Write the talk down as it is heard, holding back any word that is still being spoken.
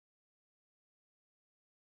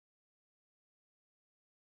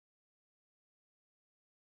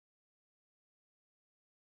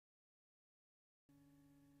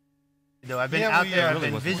though. I've been out there. I've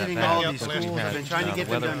been visiting all these schools. I've been trying to get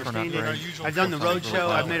them to understand it. I've done the road show.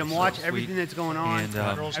 I've made them watch everything that's going on.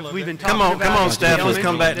 We've been talking about. Come on, staff. Let's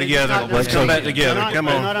come back together. Let's come back together. Come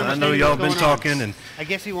on. I know y'all been talking, and I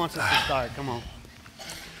guess he wants us to start. Come on.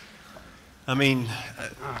 I mean,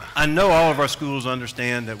 I know all of our schools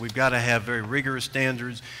understand that we've got to have very rigorous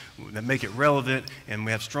standards that make it relevant, and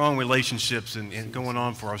we have strong relationships and going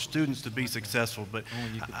on for our students to be successful. But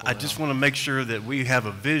I just want to make sure that we have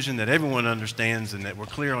a vision that everyone understands and that we're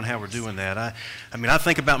clear on how we're doing that. I mean, I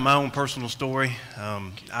think about my own personal story.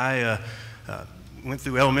 I went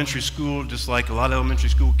through elementary school just like a lot of elementary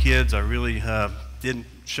school kids. I really didn't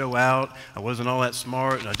show out. I wasn't all that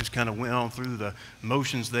smart, and I just kind of went on through the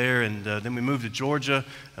motions there, and then we moved to Georgia,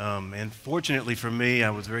 and fortunately for me,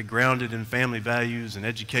 I was very grounded in family values, and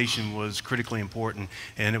education was critically important,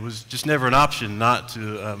 and it was just never an option not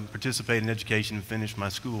to participate in education and finish my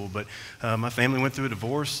school. But my family went through a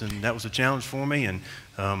divorce, and that was a challenge for me, and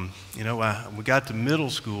you know, we got to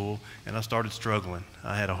middle school, and I started struggling.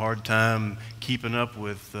 I had a hard time keeping up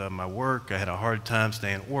with my work. I had a hard time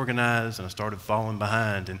staying organized, and I started falling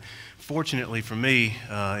behind. And fortunately for me,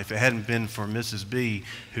 if it hadn't been for Mrs. B,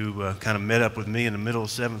 who kind of met up with me in the middle of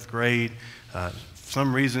 7th grade, for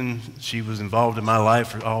some reason she was involved in my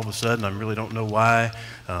life all of a sudden. I really don't know why.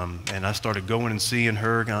 And I started going and seeing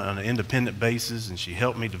her on an independent basis, and she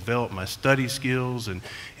helped me develop my study skills and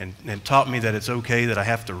taught me that it's okay that I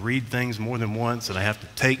have to read things more than once, and I have to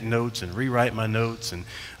take notes and rewrite my notes. And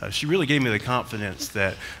she really gave me the confidence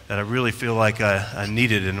that I really feel like I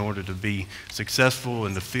needed in order to be successful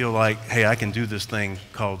and to feel like, hey, I can do this thing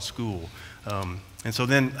called school. And so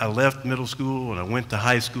then I left middle school and I went to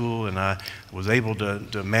high school, and I was able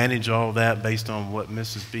to manage all that based on what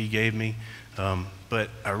Mrs. B gave me. But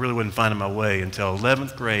I really wasn't finding my way until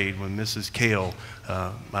 11th grade when Mrs. Kale,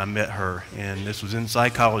 I met her, and this was in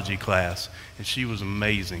psychology class, and she was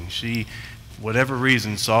amazing. She, for whatever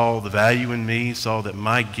reason, saw the value in me, saw that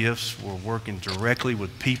my gifts were working directly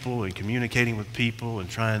with people and communicating with people and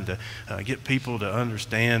trying to get people to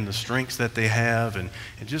understand the strengths that they have and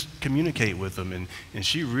just communicate with them. And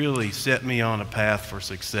she really set me on a path for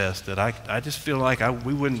success that I just feel like I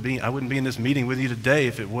wouldn't be in this meeting with you today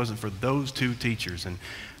if it wasn't for those two teachers. And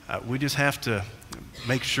we just have to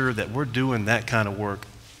make sure that we're doing that kind of work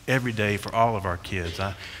every day for all of our kids.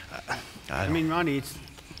 I mean, Ronnie,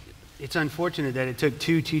 it's unfortunate that it took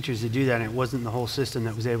two teachers to do that, and it wasn't the whole system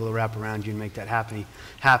that was able to wrap around you and make that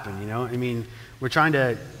happen, you know? I mean, we're trying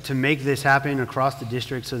to make this happen across the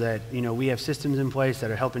district so that, you know, we have systems in place that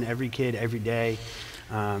are helping every kid every day.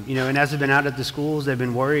 You know, and as they've been out at the schools, they've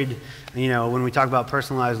been worried, you know, when we talk about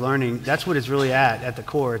personalized learning, that's what it's really at the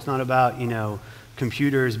core. It's not about, you know,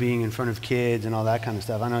 computers being in front of kids and all that kind of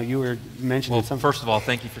stuff. I know you were mentioning something. Well, first of all,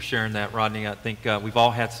 thank you for sharing that, Rodney. I think we've all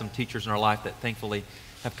had some teachers in our life that thankfully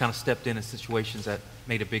have kind of stepped in situations that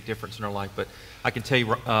made a big difference in our life. But I can tell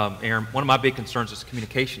you, Aaron, one of my big concerns is the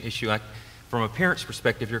communication issue. From a parent's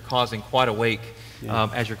perspective, you're causing quite a wake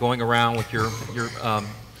as you're going around with your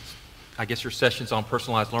I guess your sessions on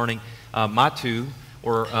personalized learning. My two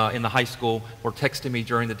were in the high school were texting me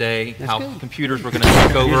during the day computers were going to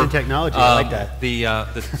take over using technology. I like that.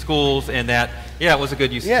 The schools, and that it was a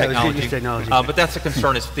good use of technology. It was good use of technology. But that's a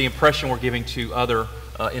concern. It's the impression we're giving to other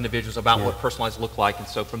individuals about what personalized look like. And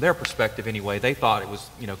so from their perspective anyway, they thought it was,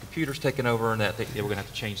 you know, computers taking over and that they were going to have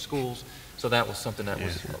to change schools. So that was something that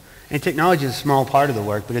was... And technology is a small part of the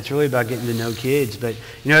work, but it's really about getting to know kids. But,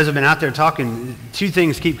 you know, as I've been out there talking, two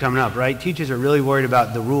things keep coming up, right? Teachers are really worried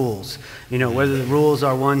about the rules. You know, whether the rules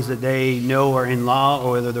are ones that they know are in law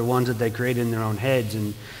or whether they're ones that they create in their own heads.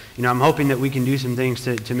 And, you know, I'm hoping that we can do some things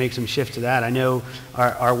to make some shift to that. I know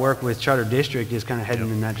our work with Charter District is kind of heading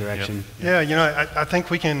in that direction. Yeah, you know, I think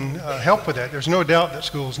we can help with that. There's no doubt that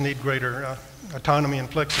schools need greater autonomy and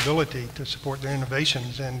flexibility to support their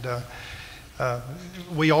innovations. And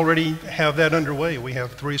we already have that underway. We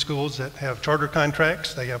have 3 schools that have charter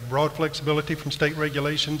contracts. They have broad flexibility from state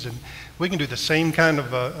regulations, and we can do the same kind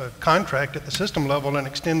of contract at the system level and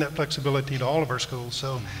extend that flexibility to all of our schools.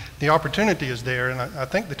 So the opportunity is there, and I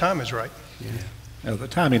think the time is right. Yeah. The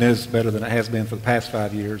timing is better than it has been for the past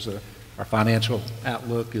 5 years. Our financial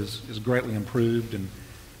outlook is greatly improved, and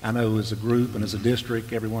I know as a group and as a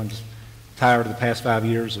district, everyone's tired of the past 5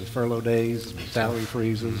 years of furlough days, salary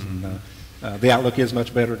freezes, and the outlook is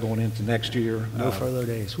much better going into next year. No furlough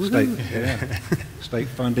days. State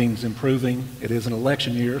funding's improving. It is an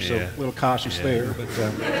election year, so a little cautious there. But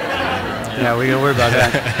Yeah, we gotta worry about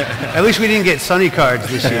that. At least we didn't get Sunny cards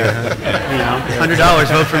this year. You know, $100,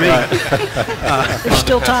 vote for me. There's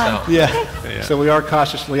still time. Yeah. So we are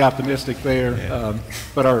cautiously optimistic there.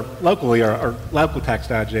 But our local tax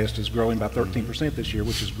digest is growing by 13% this year,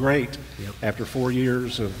 which is great after 4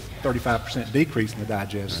 years of 35% decrease in the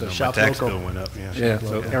digest. So My tax bill went up, yeah,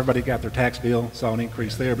 so everybody got their tax bill, saw an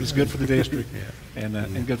increase there, but it's good for the district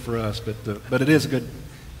and good for us. But it is a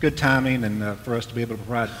good timing and for us to be able to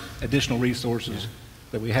provide additional resources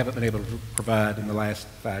that we haven't been able to provide in the last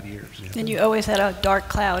 5 years. And you always had a dark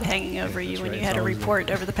cloud hanging over you when you had a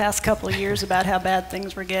report over the past couple of years about how bad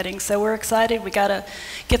things were getting. So we're excited. We got to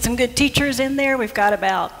get some good teachers in there. We've got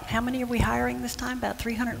about, how many are we hiring this time? About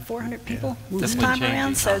 300, 400 people this time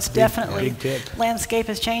around. So it's definitely, landscape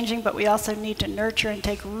is changing, but we also need to nurture and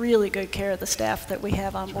take really good care of the staff that we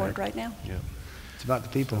have on board right now. Yeah. It's about the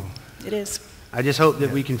people. It is. I just hope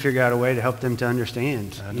that we can figure out a way to help them to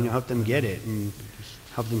understand, help them get it and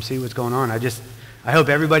help them see what's going on. I hope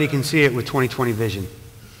everybody can see it with 2020 vision.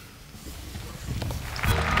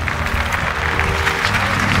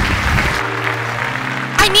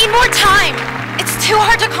 I need more time. It's too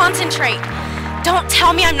hard to concentrate. Don't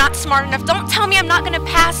tell me I'm not smart enough. Don't tell me I'm not going to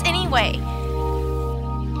pass anyway.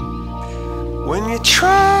 When you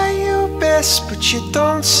try your best but you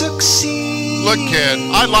don't succeed. Look, kid,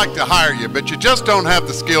 I'd like to hire you, but you just don't have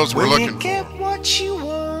the skills we're looking for. When you get what you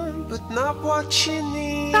want but not what you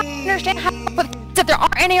need. I don't understand how that there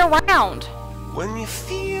aren't any around. When you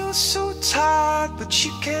feel so tired but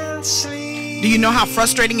you can't sleep. Do you know how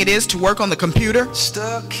frustrating it is to work on the computer?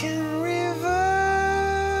 Stuck in rivers.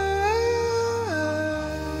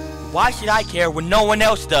 Why should I care when no one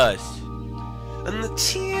else does? And the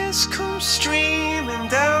tears come streaming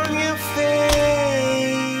down your face.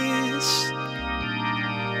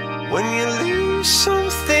 When you lose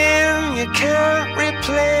something you can't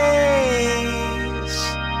replace.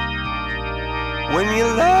 When you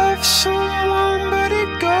love someone but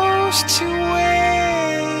it goes to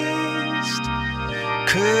waste.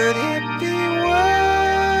 Could it be worse?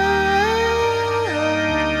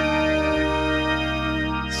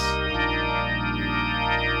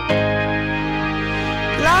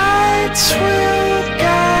 Lights will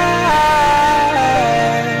guide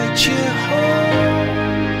you home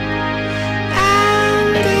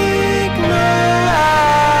and ignite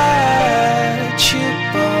your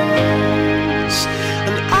bones,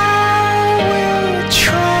 and I will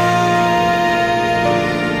try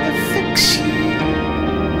to fix you.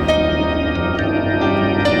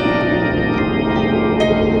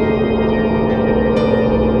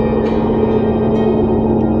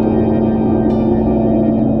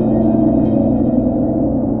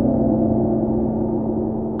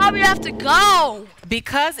 Why we have to go?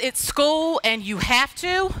 Because it's school and you have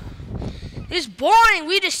to? It's boring.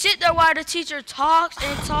 We just sit there while the teacher talks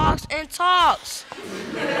and talks and talks.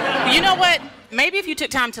 You know what? Maybe if you took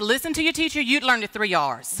time to listen to your teacher, you'd learn the 3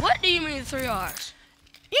 R's. What do you mean 3 R's?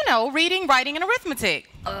 You know, reading, writing, and arithmetic.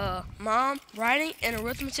 Mom, writing and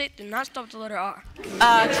arithmetic do not stop at the letter R.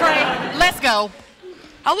 Trey, let's go.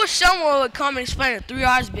 I wish someone would come and explain the 3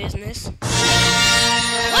 R's business.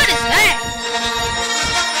 What is that?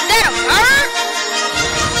 Is that a bird?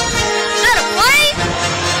 Is that a plane?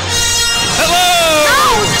 Hello!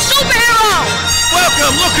 No, it's a superhero!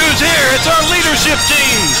 Welcome, look who's here. It's our leadership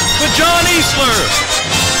team with John Easler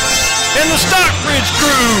and the Stockbridge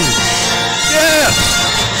crew. Yes,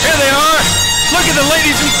 here they are. Look at the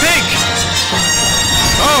ladies in pink.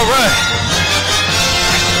 All right.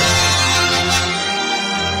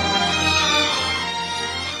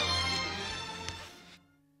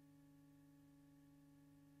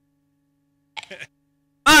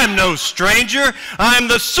 I'm no stranger. I'm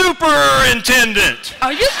the superintendent.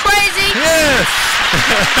 Are you crazy? Yes.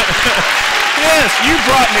 Yes, you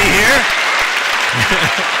brought me here.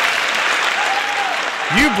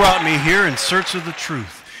 You brought me here in search of the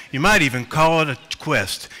truth. You might even call it a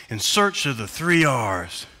quest in search of the 3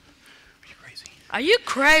 R's. Are you crazy? Are you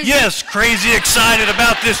crazy? Yes, crazy excited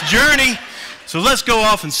about this journey. So let's go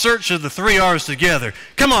off in search of the 3 R's together.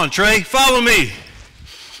 Come on, Trey, follow me.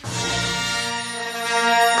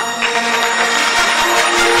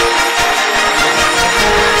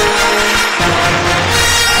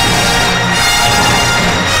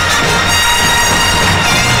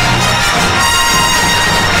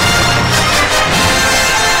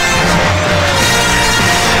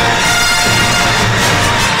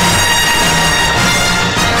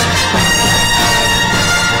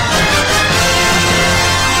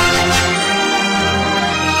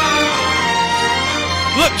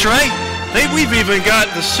 Look, Trey, We've even got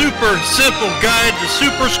the super simple guide, the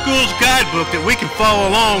Super Schools Guidebook that we can follow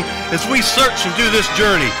along as we search and do this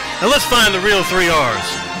journey. Now let's find the real 3 R's.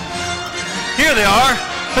 Here they are.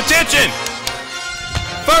 Attention!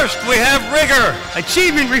 First, we have rigor.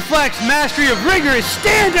 Achievement reflects mastery of rigorous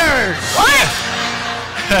standards. What?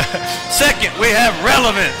 Second, we have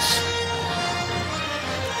relevance.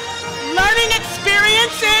 Learning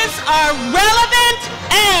experiences are relevant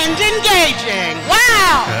and engaging.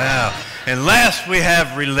 Wow! Wow. And last, we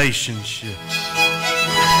have relationships. Hey,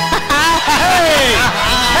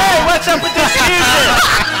 what's up with this music?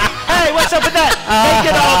 Hey, what's up with that? Make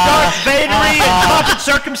it all Darth Vadery and pomp and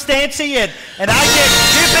circumstancy and I get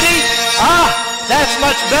Jupity? That's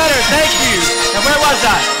much better, thank you. And where was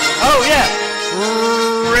I? Oh, yeah.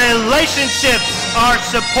 Relationships are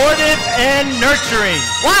supportive and nurturing.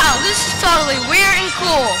 Wow, this is totally weird and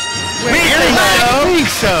cool. We think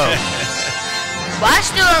so. Well, I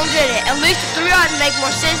still don't get it. At least the 3 R's make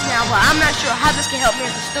more sense now, but I'm not sure how this can help me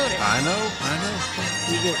as a student. I know.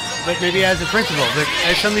 But maybe as a principal, but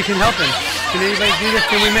as somebody can help him. Can anybody do this?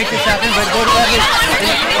 Can we make this happen? But go to that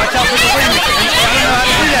and watch out for the wind. I don't know how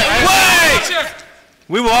to do that. Wait!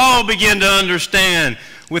 We will all begin to understand.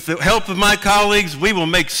 With the help of my colleagues, we will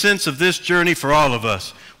make sense of this journey for all of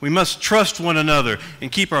us. We must trust one another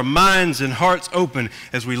and keep our minds and hearts open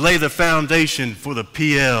as we lay the foundation for the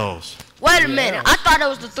PLs. Wait a minute, I thought it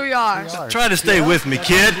was the 3 R's. Try to stay with me,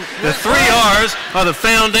 kid. The 3 R's are the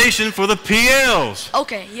foundation for the PLs.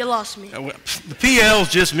 Okay, you lost me. The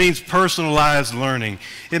PLs just means personalized learning.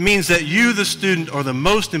 It means that you, the student, are the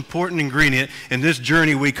most important ingredient in this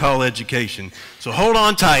journey we call education. So hold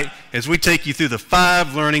on tight as we take you through the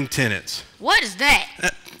 5 learning tenets. What is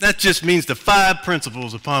that? That just means the 5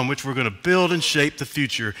 principles upon which we're going to build and shape the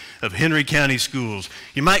future of Henry County schools.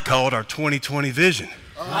 You might call it our 2020 vision.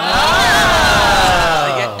 Oh.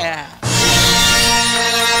 Yeah.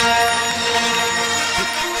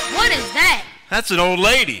 What is that? That's an old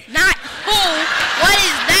lady. Not who? What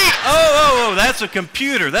is that? Oh, that's a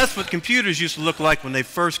computer. That's what computers used to look like when they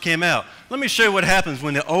first came out. Let me show you what happens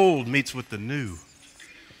when the old meets with the new.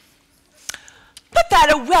 Put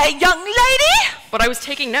that away, young lady! But I was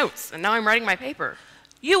taking notes, and now I'm writing my paper.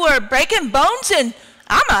 You were breaking bones and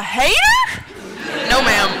I'm a hater? No,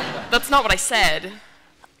 ma'am. That's not what I said.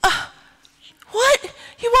 What?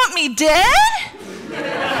 You want me dead?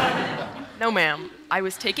 No, ma'am. I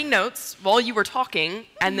was taking notes while you were talking,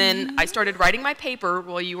 and then I started writing my paper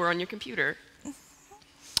while you were on your computer.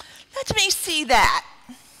 Let me see that.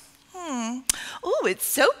 Oh, it's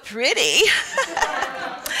so pretty.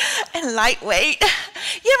 And lightweight.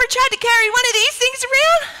 You ever tried to carry one of these things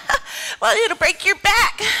around? Well, it'll break your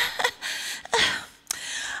back.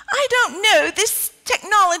 I don't know. This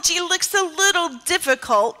technology looks a little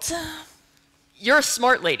difficult. You're a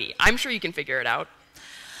smart lady. I'm sure you can figure it out.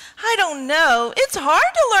 I don't know. It's hard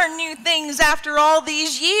to learn new things after all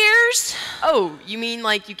these years. Oh, you mean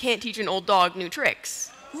like you can't teach an old dog new tricks?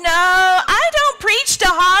 No, I don't preach to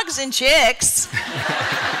hogs and chicks.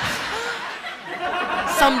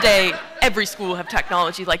 Someday, every school will have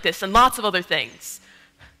technology like this and lots of other things.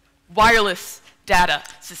 Wireless data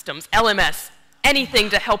systems, LMS, anything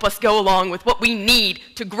to help us go along with what we need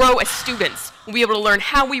to grow as students. We'll be able to learn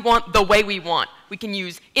how we want, the way we want. We can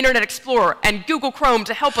use Internet Explorer and Google Chrome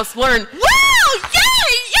to help us learn. Wow!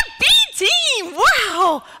 Yay! You B-team!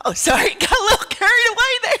 Wow! Oh, sorry, got a little carried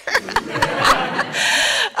away there.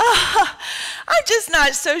 I'm just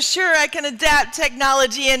not so sure I can adapt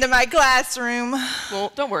technology into my classroom.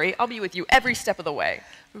 Well, don't worry. I'll be with you every step of the way.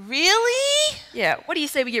 Really? Yeah, what do you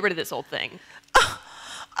say we get rid of this old thing?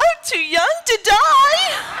 I'm too young to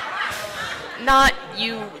die. Not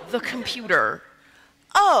you, the computer.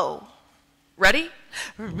 Oh. Ready?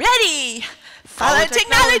 Ready. Follow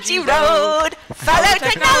technology road. Follow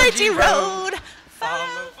technology road.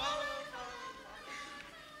 Follow.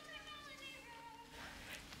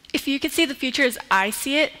 If you could see the future as I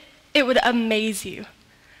see it, it would amaze you.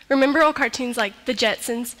 Remember old cartoons like The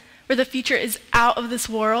Jetsons, where the future is out of this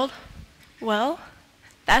world? Well,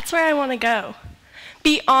 that's where I want to go.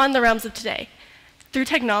 Beyond the realms of today. Through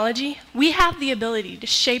technology, we have the ability to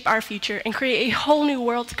shape our future and create a whole new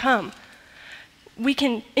world to come. We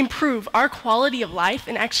can improve our quality of life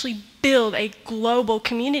and actually build a global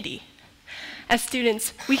community. As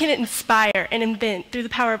students, we can inspire and invent through the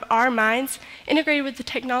power of our minds, integrated with the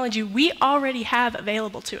technology we already have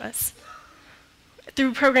available to us.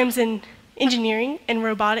 Through programs in engineering and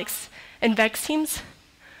robotics and VEX teams,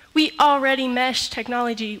 we already mesh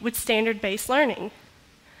technology with standard-based learning.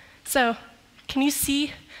 So, can you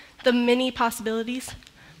see the many possibilities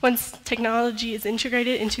once technology is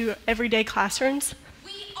integrated into everyday classrooms?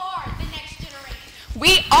 We are the next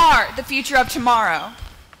We are the future of tomorrow.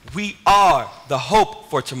 We are the hope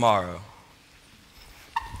for tomorrow.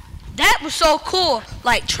 That was so cool,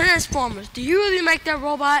 like Transformers. Do you really make that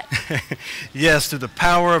robot? Yes, through the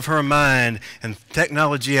power of her mind and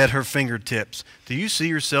technology at her fingertips. Do you see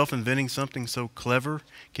yourself inventing something so clever?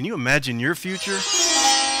 Can you imagine your future?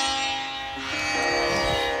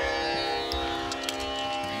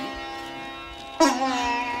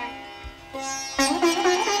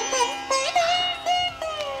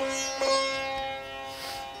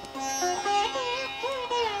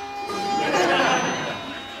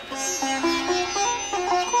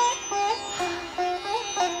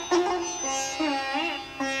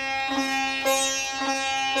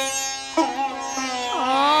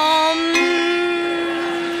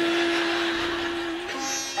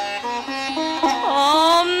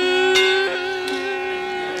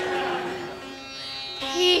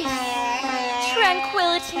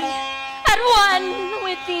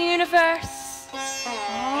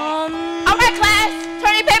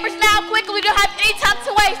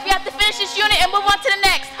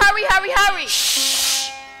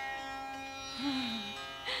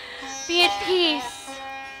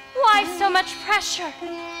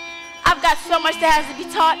 I've got so much that has to be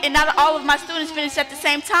taught, and not all of my students finish at the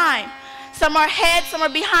same time. Some are ahead, some are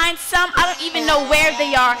behind, some I don't even know where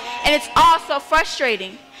they are, and it's all so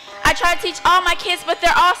frustrating. I try to teach all my kids, but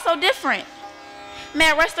they're all so different.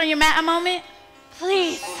 May I rest on your mat a moment?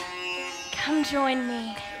 Please, come join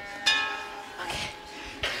me. Okay.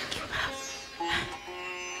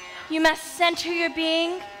 You must center your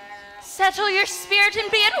being, settle your spirit,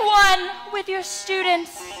 and be at one with your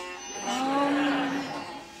students.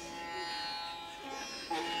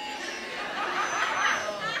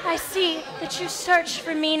 I see that you search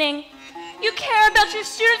for meaning. You care about your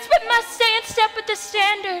students, but must stay in step with the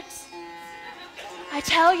standards. I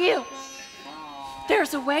tell you,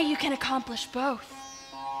 there's a way you can accomplish both.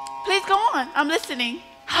 Please go on. I'm listening.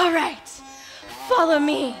 All right. Follow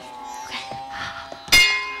me.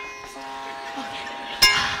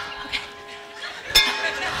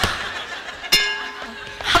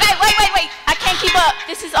 Okay, wait. I can't keep up.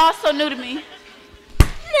 This is all so new to me.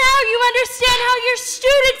 Now you understand how your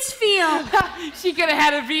students feel. She could have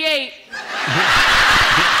had a V8.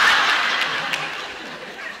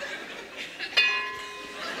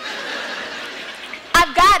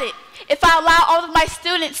 I've got it. If I allow all of my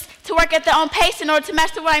students to work at their own pace in order to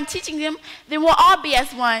master what I'm teaching them, then we'll all be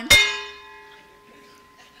as one.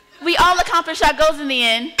 We all accomplish our goals in the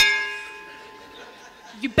end.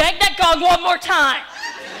 You bang that gong one more time.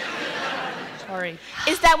 Sorry.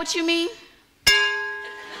 Is that what you mean?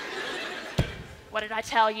 What did I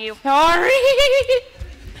tell you? Sorry.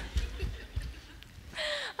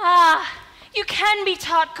 You can be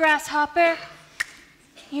taught, grasshopper.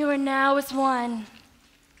 You are now as one.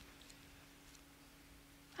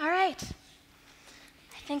 All right.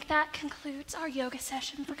 I think that concludes our yoga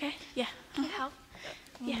session. Okay? Yeah. Can you help?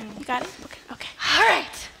 Yeah, you got it. Okay. All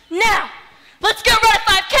right. Now, let's go run a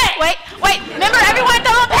 5K. Wait. Remember, everyone at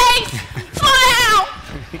their own pace. Slow down.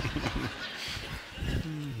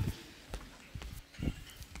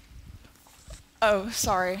 Oh,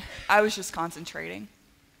 sorry. I was just concentrating.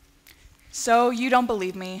 So, you don't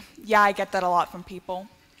believe me. Yeah, I get that a lot from people.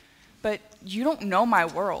 But you don't know my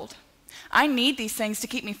world. I need these things to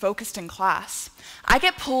keep me focused in class. I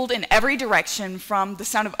get pulled in every direction, from the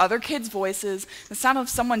sound of other kids' voices, the sound of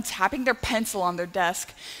someone tapping their pencil on their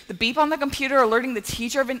desk, the beep on the computer alerting the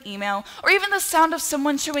teacher of an email, or even the sound of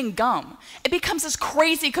someone chewing gum. It becomes this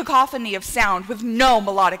crazy cacophony of sound with no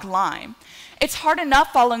melodic line. It's hard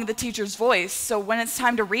enough following the teacher's voice, so when it's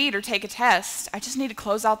time to read or take a test, I just need to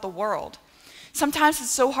close out the world. Sometimes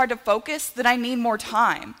it's so hard to focus that I need more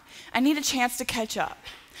time. I need a chance to catch up.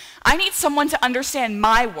 I need someone to understand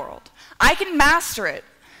my world. I can master it.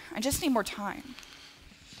 I just need more time.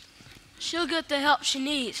 She'll get the help she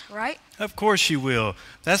needs, right? Of course she will.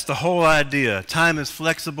 That's the whole idea. Time is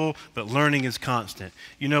flexible, but learning is constant.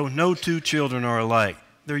 You know, no two children are alike.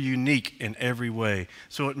 They're unique in every way,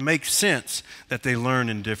 so it makes sense that they learn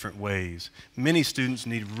in different ways. Many students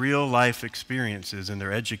need real-life experiences in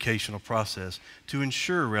their educational process to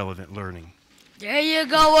ensure relevant learning. There you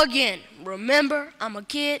go again. Remember, I'm a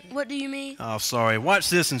kid. What do you mean? Oh, sorry. Watch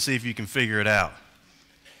this and see if you can figure it out.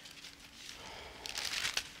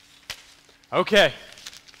 Okay,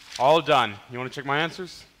 all done. You want to check my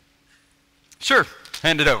answers? Sure,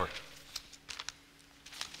 hand it over.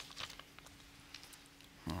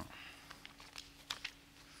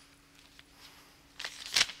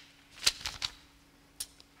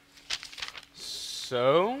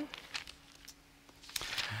 So,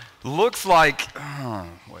 looks like,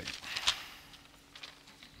 wait.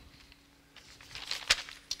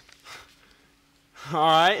 All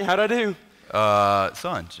right, how'd I do?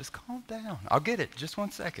 Son, just calm down. I'll get it. Just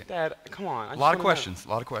 1 second. Dad, come on. A lot of questions.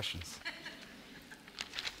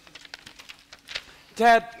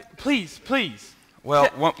 Dad, please. Well,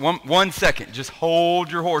 1 second. Just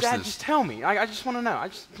hold your horses. Dad, just tell me. I just want to know.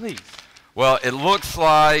 Please. Well, it looks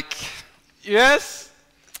like... Yes?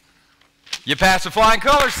 You passed with flying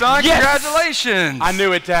colors, son. Yes! Congratulations. I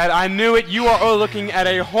knew it, Dad. I knew it. You are looking at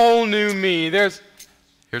a whole new me. Here's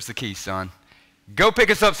the key, son. Go pick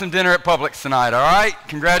us up some dinner at Publix tonight, all right?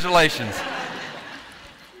 Congratulations.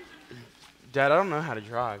 Dad, I don't know how to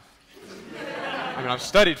drive. I mean, I've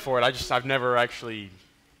studied for it. I've never actually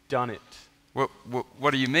done it.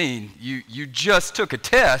 What do you mean? You just took a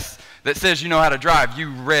test that says you know how to drive. You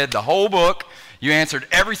read the whole book. You answered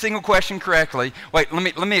every single question correctly. Wait,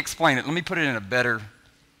 let me explain it. Let me put it in a better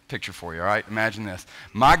picture for you, all right? Imagine this.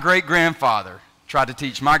 My great-grandfather tried to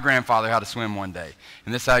teach my grandfather how to swim one day,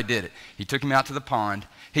 and this is how he did it. He took him out to the pond.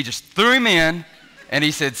 He just threw him in, and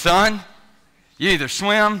he said, son, you either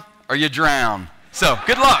swim or you drown. So,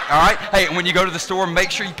 good luck, all right? Hey, when you go to the store,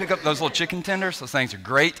 make sure you pick up those little chicken tenders. Those things are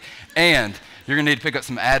great. And you're going to need to pick up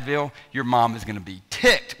some Advil. Your mom is going to be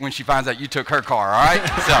ticked when she finds out you took her car, all right?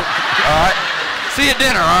 So, all right? See you at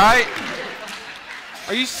dinner, all right?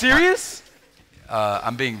 Are you serious?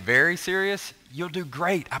 I'm being very serious. You'll do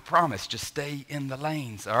great, I promise. Just stay in the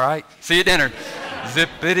lanes, all right? See you at dinner.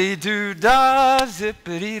 Zippity-doo-dah,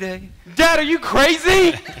 zippity-day. Dad, are you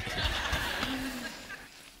crazy?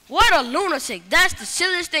 What a lunatic. That's the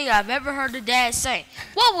silliest thing I've ever heard a dad say.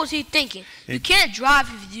 What was he thinking? You can't drive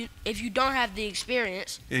if you don't have the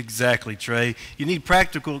experience. Exactly, Trey. You need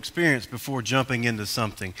practical experience before jumping into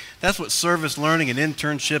something. That's what service learning and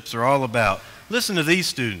internships are all about. Listen to these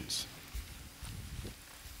students.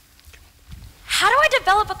 How do I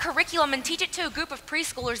develop a curriculum and teach it to a group of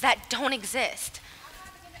preschoolers that don't exist?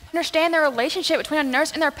 Understand the relationship between a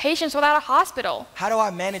nurse and their patients without a hospital. How do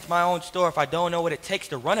I manage my own store if I don't know what it takes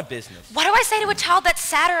to run a business? What do I say to a child that's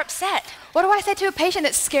sad or upset? What do I say to a patient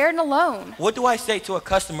that's scared and alone? What do I say to a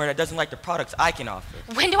customer that doesn't like the products I can offer?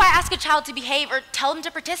 When do I ask a child to behave or tell them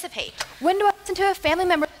to participate? When do I listen to a family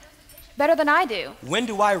member better than I do? When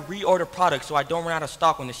do I reorder products so I don't run out of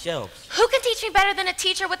stock on the shelves? Who can teach me better than a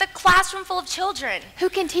teacher with a classroom full of children? Who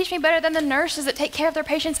can teach me better than the nurses that take care of their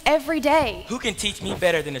patients every day? Who can teach me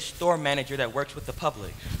better than a store manager that works with the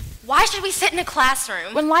public? Why should we sit in a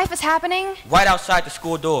classroom? When life is happening? Right outside the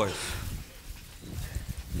school doors.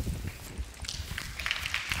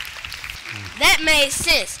 That made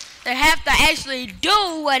sense. They have to actually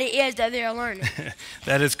do what it is that they're learning.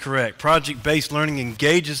 That is correct. Project-based learning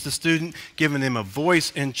engages the student, giving them a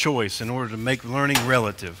voice and choice in order to make learning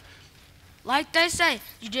relative. Like they say,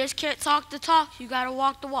 you just can't talk the talk, you gotta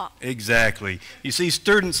walk the walk. Exactly. You see,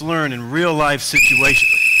 students learn in real-life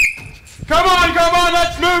situations. Come on,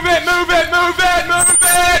 let's move it.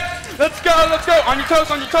 Let's go. On your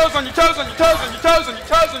toes.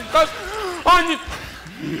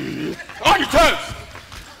 On your toes.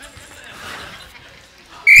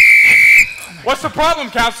 What's the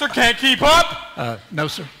problem, counselor? Can't keep up? No,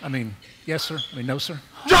 sir. Yes, sir. No, sir.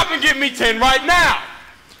 Drop and give me 10 right now.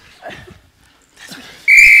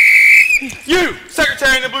 You,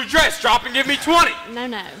 secretary in the blue dress, drop and give me 20.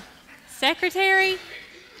 No. Secretary,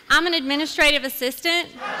 I'm an administrative assistant,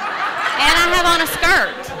 and I have on a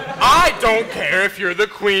skirt. I don't care if you're the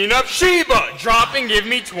Queen of Sheba. Drop and give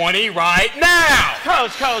me 20 right now.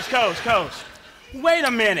 Coach. Wait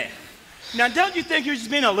a minute. Now, don't you think you're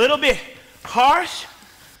just being a little bit harsh?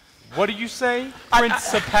 What do you say,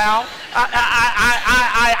 Principal?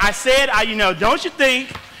 I said, don't you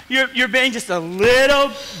think you're being just a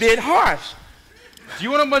little bit harsh? Do you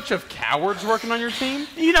want a bunch of cowards working on your team?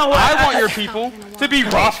 You know what? I want your people to be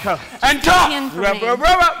rough and tough.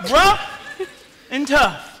 Rough and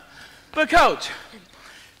tough. But, Coach,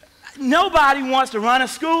 nobody wants to run a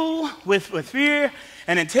school with fear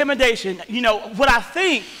and intimidation. You know, what I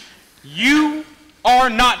think... You are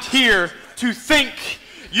not here to think.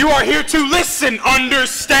 You are here to listen,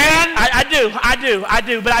 understand? I do.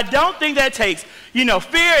 But I don't think that takes,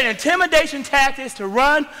 fear and intimidation tactics to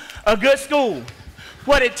run a good school.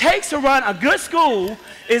 What it takes to run a good school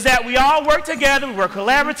is that we all work together, we work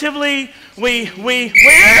collaboratively, we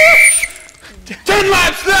 10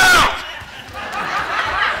 laps now!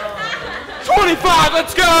 25,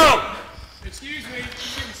 let's go! Excuse me,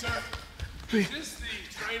 sir. Is this the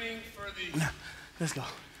training for the... No, let's go.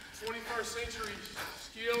 21st century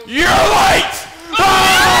skills? You're late!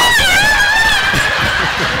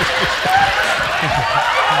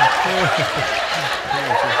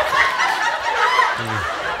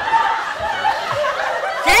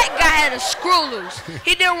 That guy had a screw rulers.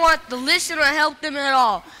 He didn't want to listen or help them at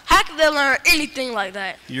all. How could they learn anything like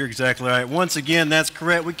that? You're exactly right. Once again, that's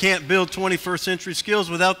correct. We can't build 21st century skills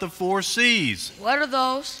without the 4 C's. What are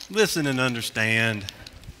those? Listen and understand.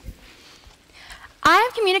 I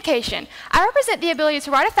am communication. I represent the ability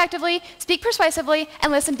to write effectively, speak persuasively,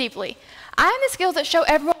 and listen deeply. I am the skills that show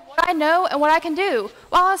everyone what I know and what I can do,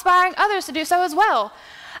 while inspiring others to do so as well.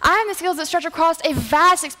 I am the skills that stretch across a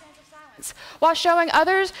vast expanse of silence, while showing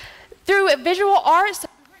others through visual arts, the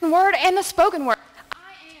written word, and the spoken word.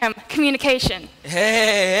 I am communication.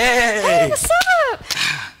 Hey, what's up?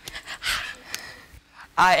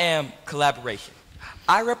 I am collaboration.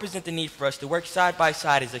 I represent the need for us to work side by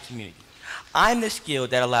side as a community. I'm the skill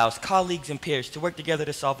that allows colleagues and peers to work together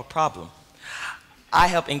to solve a problem. I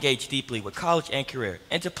help engage deeply with college and career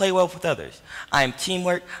and to play well with others. I am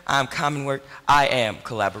teamwork, I am common work, I am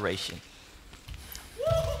collaboration.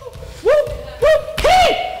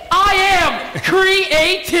 I am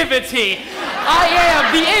creativity. I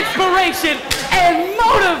am the inspiration and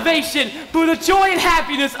motivation for the joy and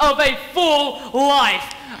happiness of a full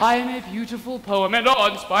life. I am a beautiful poem and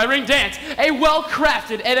awe-inspiring dance, a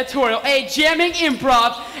well-crafted editorial, a jamming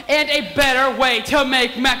improv, and a better way to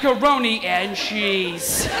make macaroni and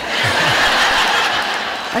cheese.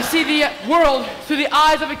 I see the world through the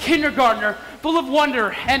eyes of a kindergartner, full of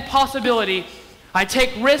wonder and possibility. I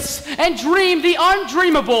take risks and dream the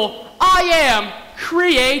undreamable. I am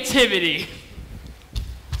creativity.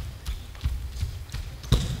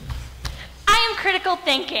 I am critical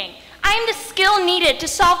thinking. I am the skill needed to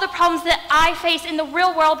solve the problems that I face in the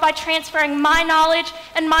real world by transferring my knowledge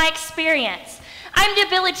and my experience. I am the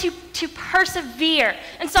ability to persevere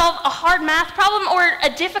and solve a hard math problem or a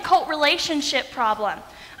difficult relationship problem.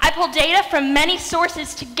 I pull data from many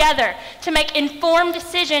sources together to make informed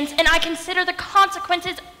decisions, and I consider the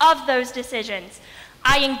consequences of those decisions.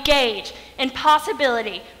 I engage in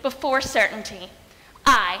possibility before certainty.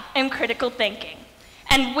 I am critical thinking.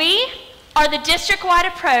 And we are the district-wide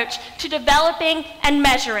approach to developing and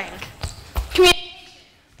measuring.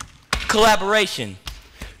 Collaboration.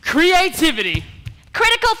 Creativity.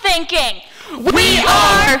 Critical thinking. We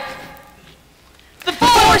are the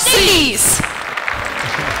 4 C's.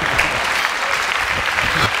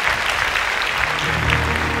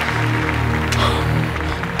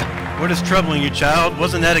 What is troubling you, child?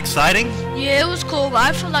 Wasn't that exciting? Yeah, it was cool, but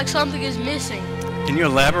I feel like something is missing. Can you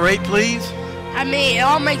elaborate, please? I mean, it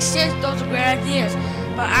all makes sense. Those are great ideas,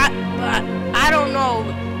 but I don't know.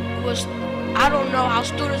 I don't know how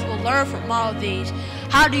students will learn from all of these.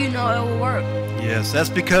 How do you know it will work? Yes, that's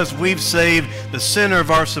because we've saved the center of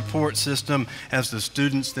our support system as the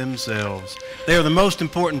students themselves. They are the most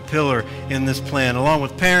important pillar in this plan. Along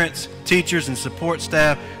with parents, teachers, and support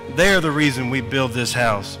staff, they are the reason we build this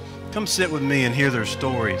house. Come sit with me and hear their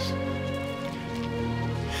stories.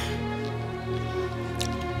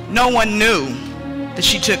 No one knew that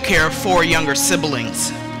she took care of 4 younger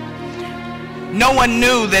siblings. No one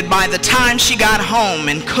knew that by the time she got home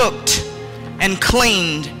and cooked and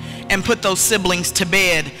cleaned and put those siblings to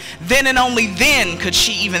bed, then and only then could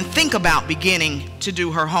she even think about beginning to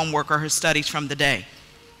do her homework or her studies from the day.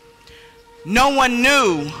 No one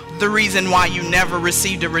knew the reason why you never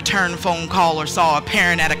received a return phone call or saw a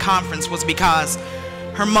parent at a conference was because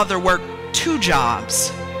her mother worked 2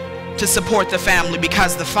 jobs to support the family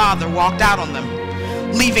because the father walked out on them,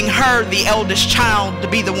 leaving her, the eldest child, to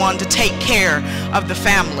be the one to take care of the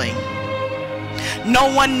family.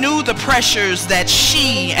 No one knew the pressures that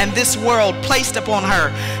she and this world placed upon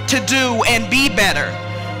her to do and be better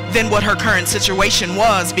than what her current situation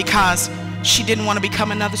was because she didn't want to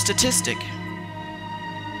become another statistic.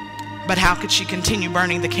 But how could she continue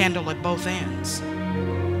burning the candle at both ends?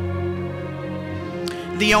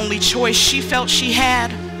 The only choice she felt she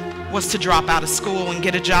had was to drop out of school and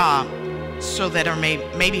get a job so that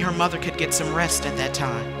maybe her mother could get some rest at that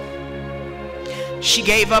time. She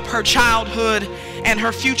gave up her childhood and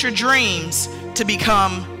her future dreams to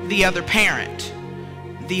become the other parent,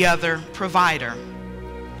 the other provider.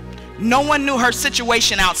 No one knew her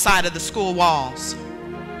situation outside of the school walls.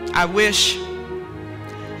 I wish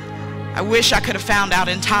I could have found out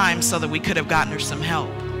in time so that we could have gotten her some help.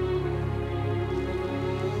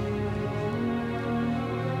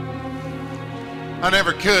 I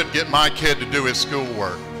never could get my kid to do his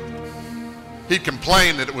schoolwork. He'd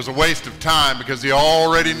complain that it was a waste of time because he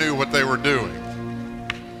already knew what they were doing.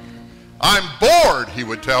 I'm bored, he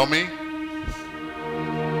would tell me.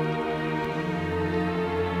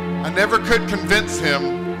 I never could convince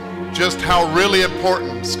him just how really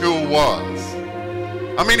important school was.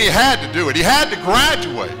 I mean, he had to do it. He had to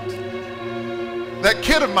graduate. That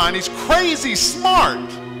kid of mine, he's crazy smart.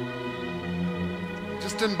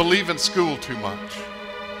 didn't believe in school too much.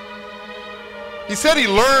 He said he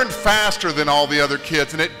learned faster than all the other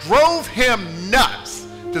kids, and it drove him nuts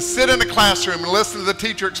to sit in a classroom and listen to the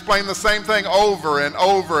teacher explain the same thing over and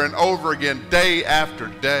over and over again, day after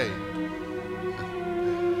day.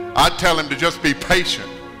 I'd tell him to just be patient.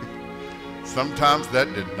 Sometimes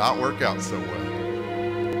that did not work out so well.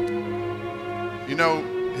 You know,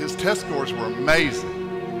 his test scores were amazing,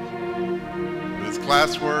 but his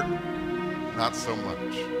classwork, not so much.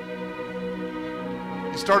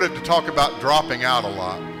 He started to talk about dropping out a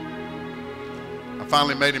lot. I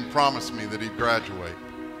finally made him promise me that he'd graduate.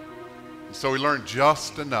 And so he learned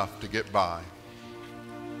just enough to get by.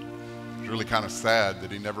 It was really kind of sad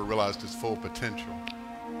that he never realized his full potential.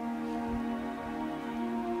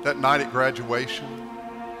 That night at graduation,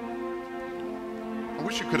 I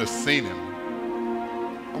wish you could have seen him.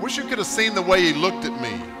 I wish you could have seen the way he looked at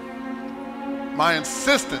me. My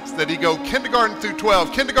insistence that he go kindergarten through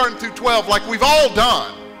 12, like we've all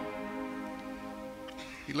done.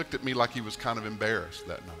 He looked at me like he was kind of embarrassed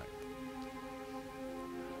that night.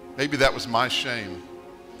 Maybe that was my shame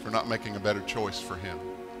for not making a better choice for him.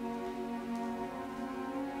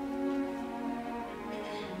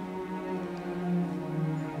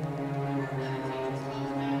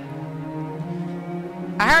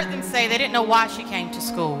 I heard them say they didn't know why she came to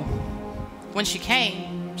school. When she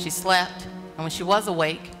came, she slept, and when she was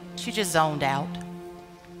awake, she just zoned out.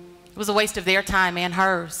 It was a waste of their time and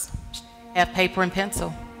hers. Have paper and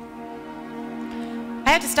pencil.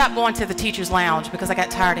 I had to stop going to the teacher's lounge because I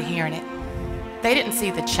got tired of hearing it. They didn't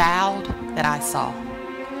see the child that I saw.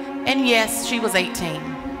 And yes, she was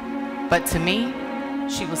 18, but to me,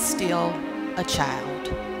 she was still a child.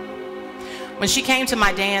 When she came to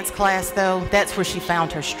my dance class, though, that's where she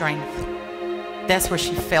found her strength. That's where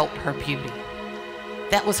she felt her beauty.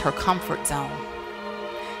 That was her comfort zone.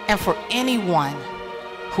 And for anyone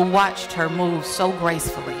who watched her move so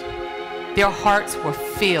gracefully, their hearts were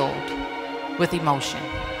filled with emotion.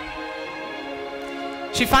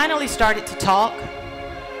 She finally started to talk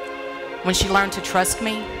when she learned to trust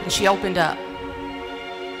me and she opened up.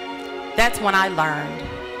 That's when I learned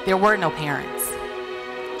there were no parents.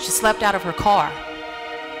 She slept out of her car.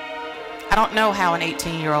 I don't know how an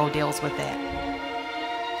 18-year-old deals with that.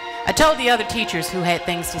 I told the other teachers who had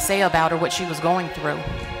things to say about her what she was going through.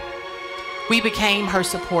 We became her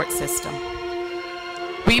support system.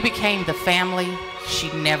 We became the family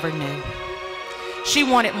she never knew. She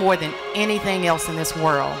wanted more than anything else in this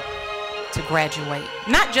world to graduate,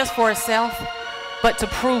 not just for herself, but to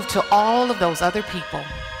prove to all of those other people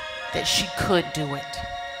that she could do it.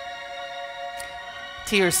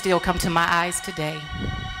 Tears still come to my eyes today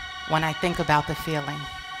when I think about the feeling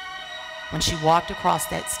when she walked across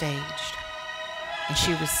that stage and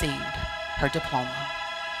she received her diploma.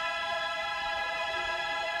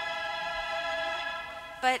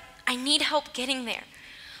 But I need help getting there.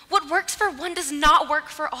 What works for one does not work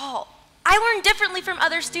for all. I learn differently from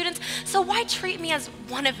other students, so why treat me as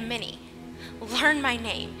one of many? Learn my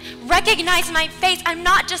name. Recognize my face. I'm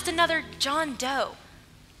not just another John Doe.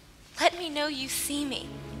 Let me know you see me.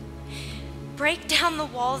 Break down the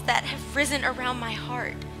walls that have risen around my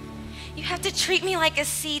heart. You have to treat me like a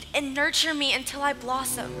seed and nurture me until I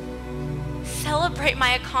blossom. Celebrate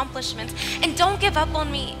my accomplishments and don't give up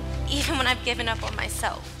on me even when I've given up on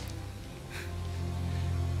myself.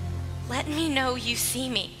 Let me know you see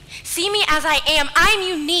me. See me as I am. I'm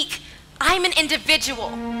unique. I'm an individual.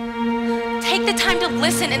 Take the time to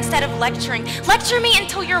listen instead of lecturing. Lecture me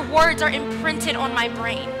until your words are imprinted on my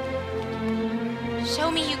brain.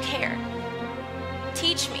 Show me you care.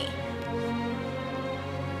 Teach me.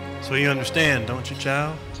 So you understand, don't you,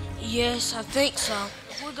 child? Yes, I think so.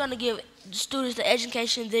 If we're going to give the students the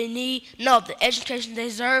education they need, the education they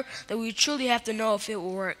deserve, then we truly have to know if it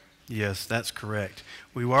will work. Yes, that's correct.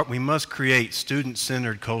 We must create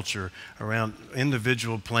student-centered culture around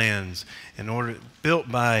individual plans built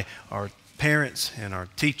by our parents and our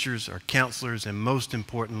teachers, our counselors, and most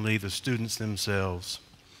importantly, the students themselves.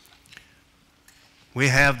 We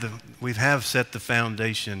have set the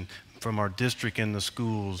foundation from our district and the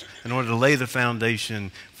schools in order to lay the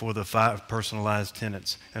foundation for the 5 personalized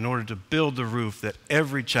tenets, in order to build the roof that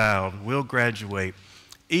every child will graduate.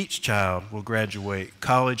 Each child will graduate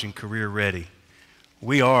college and career ready.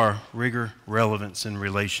 We are rigor, relevance, and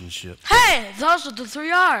relationship. Hey, those are the 3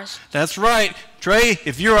 R's. That's right. Trey,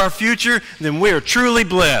 if you're our future, then we are truly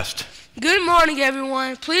blessed. Good morning,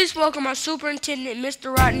 everyone. Please welcome our superintendent,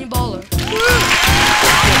 Mr. Rodney Bowler. Take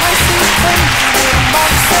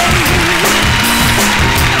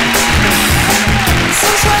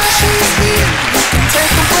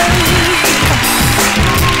away.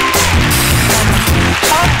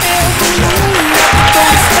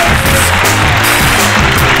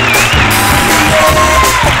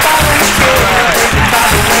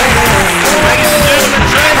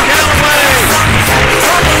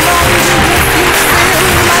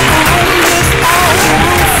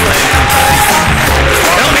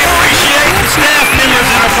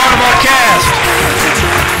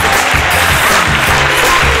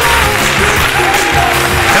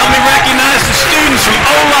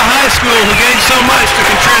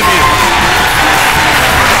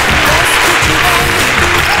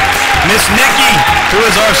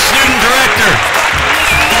 our student director.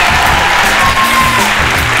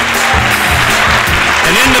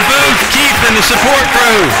 And in the booth, Keith and the support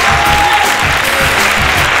crew.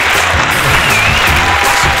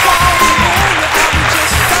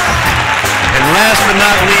 And last but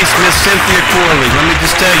not least, Miss Cynthia Corley. Let me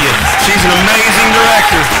just tell you, she's an amazing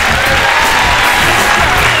director.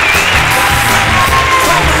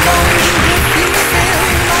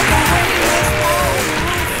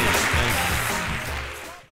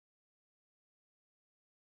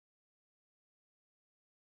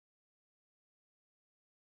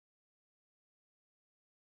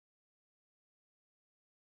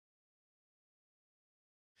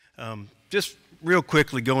 Just real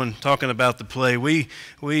quickly talking about the play. We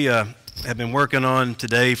have been working on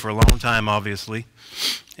today for a long time, obviously,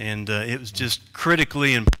 and it was just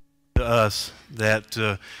critically important to us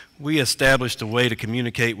that we established a way to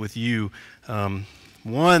communicate with you.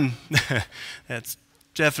 One, that's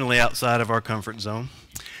definitely outside of our comfort zone.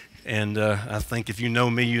 And I think if you know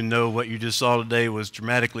me, you know what you just saw today was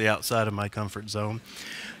dramatically outside of my comfort zone.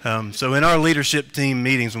 So in our leadership team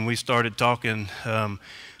meetings, when we started talking,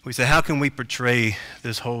 we say, how can we portray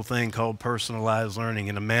this whole thing called personalized learning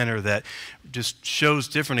in a manner that just shows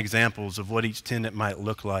different examples of what each tenant might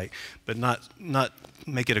look like, but not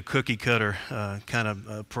make it a cookie cutter kind of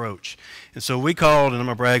approach. And so we called, and I'm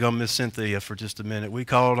going to brag on Miss Cynthia for just a minute. We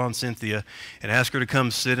called on Cynthia and asked her to come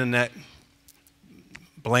sit in that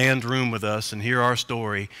bland room with us and hear our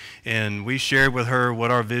story, and we shared with her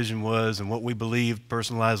what our vision was and what we believed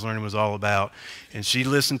personalized learning was all about. And she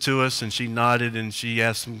listened to us and she nodded and she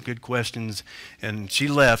asked some good questions and she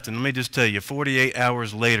left. And let me just tell you, 48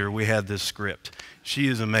 hours later we had this script. She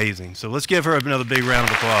is amazing. So let's give her another big round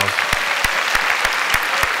of applause.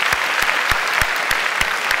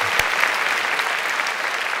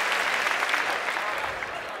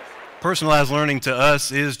 Personalized learning to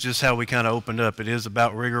us is just how we kind of opened up. It is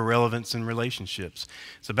about rigor, relevance, and relationships.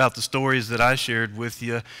 It's about the stories that I shared with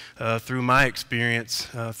you through my experience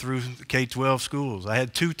through the K-12 schools. I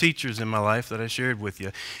had 2 teachers in my life that I shared with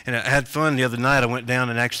you. And I had fun the other night. I went down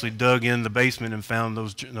and actually dug in the basement and found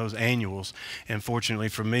those annuals. And fortunately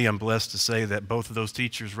for me, I'm blessed to say that both of those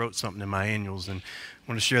teachers wrote something in my annuals. And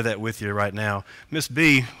I want to share that with you right now. Miss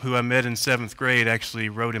B, who I met in 7th grade, actually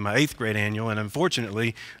wrote in my 8th grade annual, and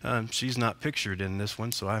unfortunately, she's not pictured in this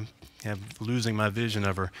one, so I'm losing my vision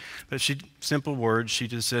of her. But simple words, she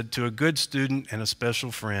just said, to a good student and a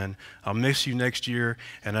special friend, I'll miss you next year,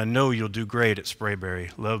 and I know you'll do great at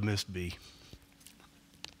Sprayberry. Love, Miss B.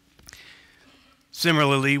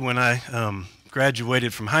 Similarly, when I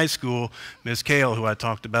graduated from high school, Miss Kale, who I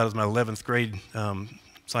talked about as my 11th grade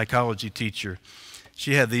psychology teacher,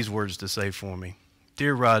 she had these words to say for me.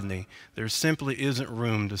 Dear Rodney, there simply isn't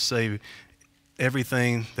room to say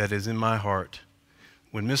everything that is in my heart.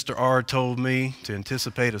 When Mr. R told me to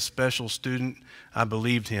anticipate a special student, I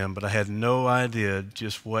believed him, but I had no idea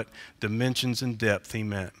just what dimensions and depth he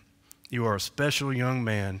meant. You are a special young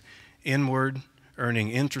man, inward,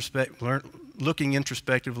 looking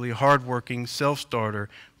introspectively, hardworking, self-starter,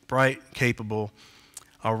 bright, capable.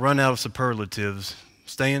 I'll run out of superlatives.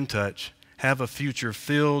 Stay in touch. Have a future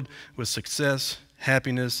filled with success,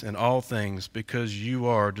 happiness, and all things because you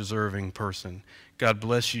are a deserving person. God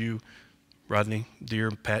bless you, Rodney. Dear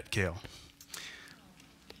Pat Kale.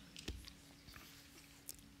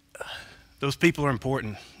 Those people are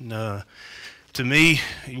important. To me,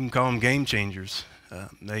 you can call them game changers.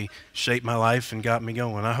 They shaped my life and got me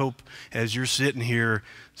going. I hope as you're sitting here,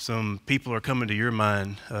 some people are coming to your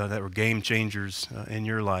mind that were game changers in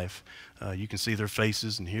your life. You can see their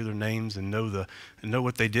faces and hear their names and know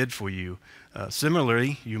what they did for you.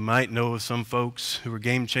 Similarly, you might know of some folks who were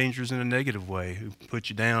game changers in a negative way, who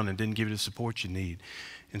put you down and didn't give you the support you need.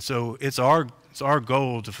 And so it's our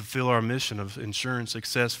goal to fulfill our mission of ensuring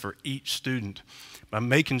success for each student by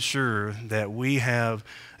making sure that we have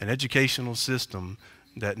an educational system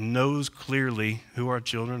that knows clearly who our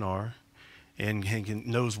children are and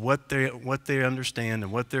knows what they understand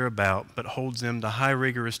and what they're about, but holds them to high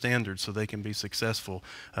rigorous standards so they can be successful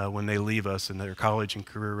when they leave us and they're college and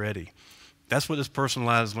career ready. That's what this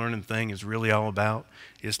personalized learning thing is really all about.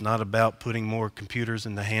 It's not about putting more computers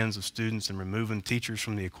in the hands of students and removing teachers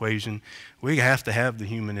from the equation. We have to have the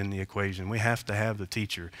human in the equation. We have to have the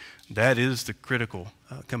teacher. That is the critical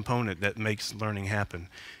component that makes learning happen.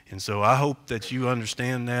 And so I hope that you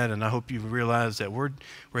understand that, and I hope you realize that we're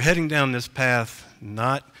heading down this path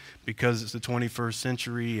not because it's the 21st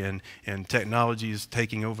century and technology is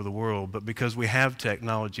taking over the world, but because we have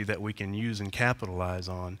technology that we can use and capitalize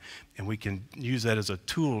on, and we can use that as a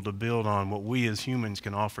tool to build on what we as humans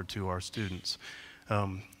can offer to our students.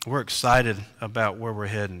 We're excited about where we're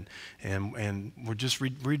heading, and we're just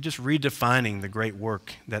redefining the great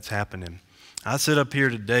work that's happening. I sit up here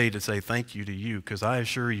today to say thank you to you, because I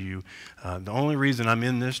assure you, the only reason I'm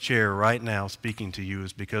in this chair right now speaking to you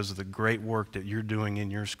is because of the great work that you're doing in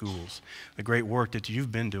your schools, the great work that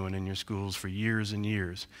you've been doing in your schools for years and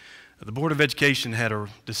years. The Board of Education had a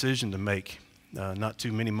decision to make not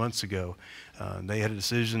too many months ago. They had a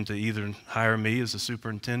decision to either hire me as a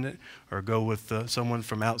superintendent or go with someone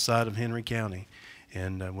from outside of Henry County.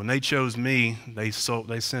 And when they chose me, they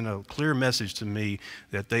sent a clear message to me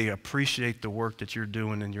that they appreciate the work that you're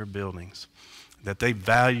doing in your buildings, that they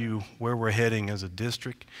value where we're heading as a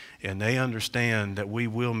district, and they understand that we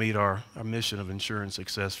will meet our mission of ensuring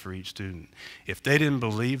success for each student. If they didn't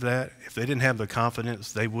believe that, if they didn't have the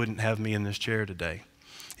confidence, they wouldn't have me in this chair today,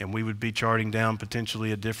 and we would be charting down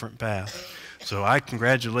potentially a different path. So I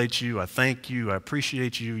congratulate you, I thank you, I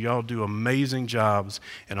appreciate you. Y'all do amazing jobs,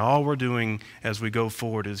 and all we're doing as we go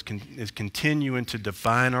forward is continuing to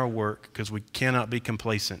define our work, because we cannot be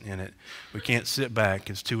complacent in it. We can't sit back,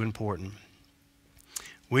 it's too important.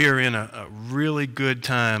 We are in a really good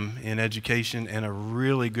time in education, and a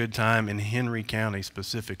really good time in Henry County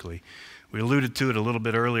specifically. We alluded to it a little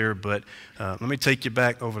bit earlier, but let me take you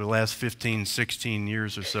back over the last 15, 16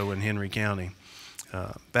 years or so in Henry County.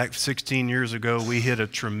 Back 16 years ago, we hit a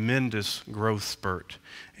tremendous growth spurt,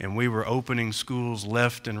 and we were opening schools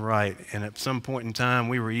left and right, and at some point in time,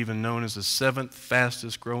 we were even known as the 7th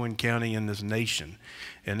fastest growing county in this nation,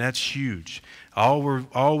 and that's huge. All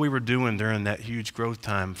we were doing during that huge growth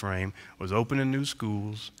time frame was opening new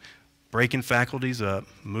schools, breaking faculties up,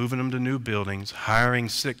 moving them to new buildings, hiring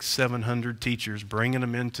 600, 700 teachers, bringing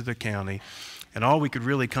them into the county. And all we could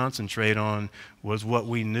really concentrate on was what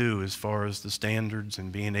we knew as far as the standards and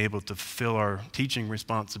being able to fulfill our teaching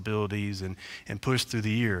responsibilities and push through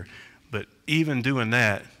the year. But even doing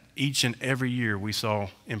that, each and every year we saw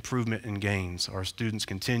improvement and gains. Our students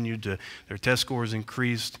continued to, their test scores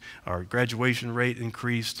increased, our graduation rate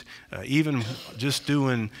increased. Even just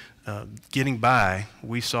getting by,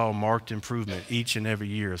 we saw marked improvement each and every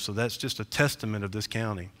year. So that's just a testament of this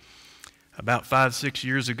county. About 5, 6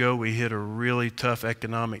 years ago, we hit a really tough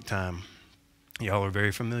economic time. Y'all are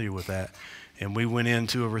very familiar with that. And we went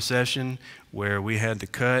into a recession where we had to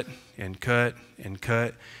cut and cut and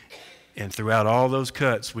cut. And throughout all those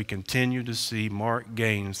cuts, we continue to see marked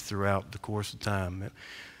gains throughout the course of time.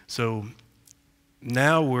 So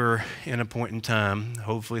now we're in a point in time,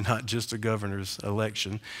 hopefully not just a governor's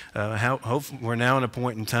election, we're now in a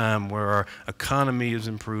point in time where our economy is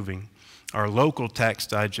improving. Our local tax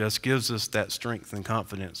digest gives us that strength and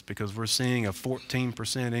confidence, because we're seeing a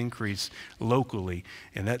 14% increase locally,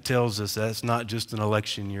 and that tells us that's not just an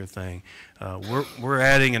election year thing. We're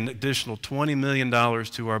adding an additional $20 million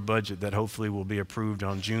to our budget that hopefully will be approved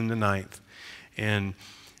on June the 9th. And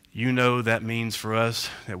you know that means for us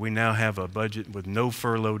that we now have a budget with no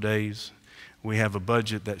furlough days. We have a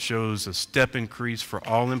budget that shows a step increase for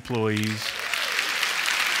all employees.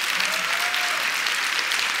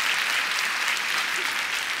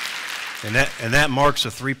 And that marks a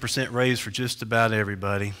 3% raise for just about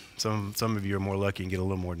everybody. Some of you are more lucky and get a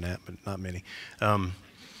little more than that, but not many.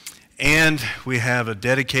 And we have a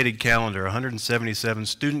dedicated calendar, 177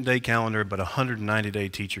 student day calendar, but a 190-day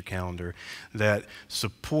teacher calendar that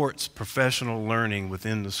supports professional learning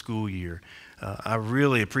within the school year. I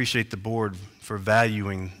really appreciate the board for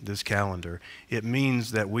valuing this calendar. It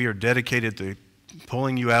means that we are dedicated to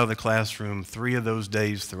pulling you out of the classroom 3 of those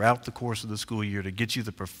days throughout the course of the school year to get you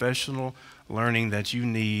the professional learning that you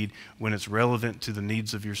need when it's relevant to the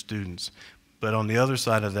needs of your students. But on the other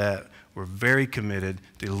side of that, we're very committed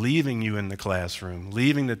to leaving you in the classroom,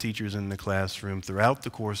 leaving the teachers in the classroom throughout the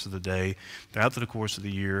course of the day, throughout the course of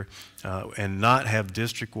the year, and not have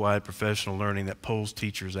district-wide professional learning that pulls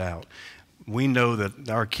teachers out. We know that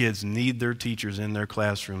our kids need their teachers in their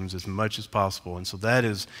classrooms as much as possible, and so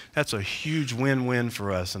that's a huge win-win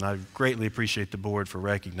for us, and I greatly appreciate the board for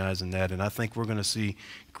recognizing that, and I think we're going to see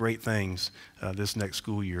great things this next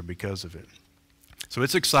school year because of it. So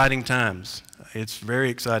it's exciting times. It's very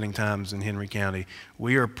exciting times in Henry County.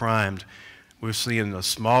 We are primed. We're seeing a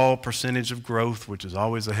small percentage of growth, which is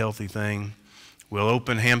always a healthy thing. We'll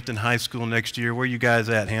open Hampton High School next year. Where are you guys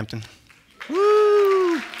at, Hampton?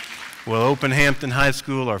 Woo! We'll open Hampton High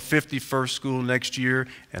School, our 51st school next year,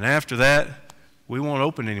 and after that, we won't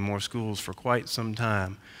open any more schools for quite some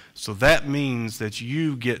time. So that means that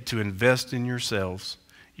you get to invest in yourselves.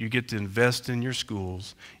 You get to invest in your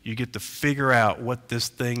schools. You get to figure out what this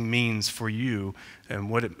thing means for you,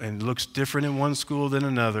 and it looks different in one school than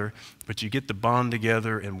another, but you get to bond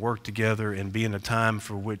together and work together and be in a time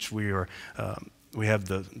for which we are we have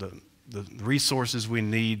the resources we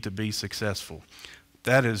need to be successful.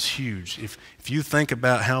 That is huge. If you think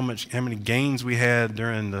about how many gains we had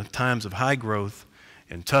during the times of high growth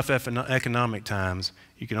and tough economic times,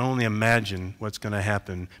 you can only imagine what's going to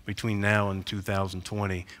happen between now and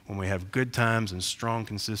 2020 when we have good times and strong,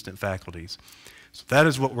 consistent faculties. So that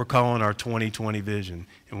is what we're calling our 2020 vision,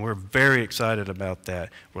 and we're very excited about that.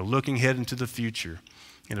 We're looking ahead into the future.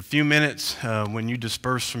 In a few minutes, when you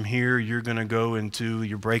disperse from here, you're going to go into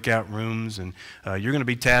your breakout rooms, and you're going to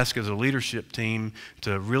be tasked as a leadership team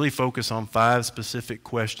to really focus on 5 specific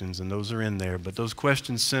questions, and those are in there. But those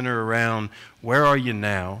questions center around where are you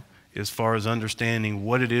now as far as understanding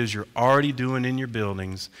what it is you're already doing in your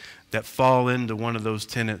buildings that fall into one of those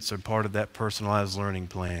tenets or part of that personalized learning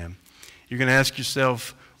plan. You're going to ask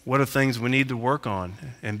yourself, what are things we need to work on,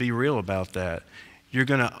 and be real about that. You're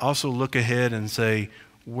going to also look ahead and say,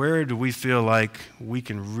 where do we feel like we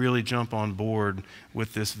can really jump on board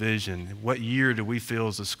with this vision? What year do we feel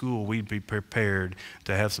as a school we'd be prepared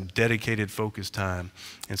to have some dedicated focus time?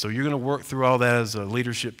 And so you're going to work through all that as a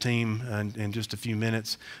leadership team in just a few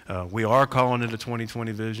minutes. We are calling it a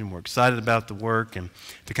 2020 vision. We're excited about the work, and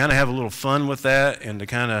to kind of have a little fun with that and to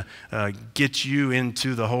kind of get you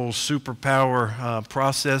into the whole superpower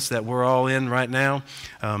process that we're all in right now.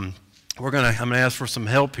 I'm going to ask for some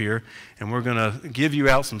help here, and we're going to give you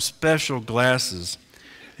out some special glasses.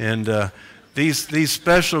 And these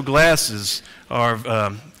special glasses are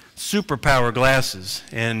superpower glasses.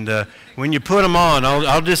 And when you put them on,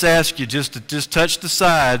 I'll just ask you just to touch the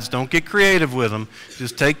sides. Don't get creative with them.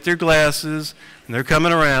 Just take their glasses, and they're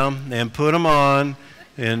coming around, and put them on.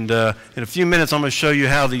 And in a few minutes, I'm going to show you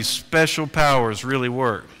how these special powers really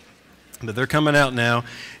work. But they're coming out now,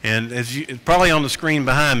 and as you, probably on the screen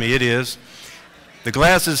behind me, it is. The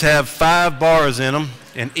glasses have 5 bars in them,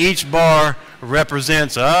 and each bar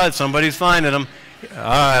represents, somebody's finding them. All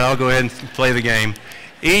right, I'll go ahead and play the game.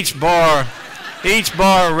 Each bar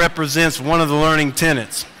represents one of the learning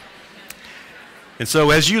tenets. And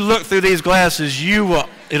so as you look through these glasses,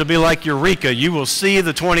 it'll be like Eureka. You will see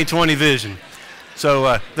the 2020 vision.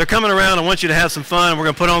 So they're coming around. I want you to have some fun. We're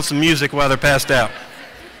going to put on some music while they're passed out.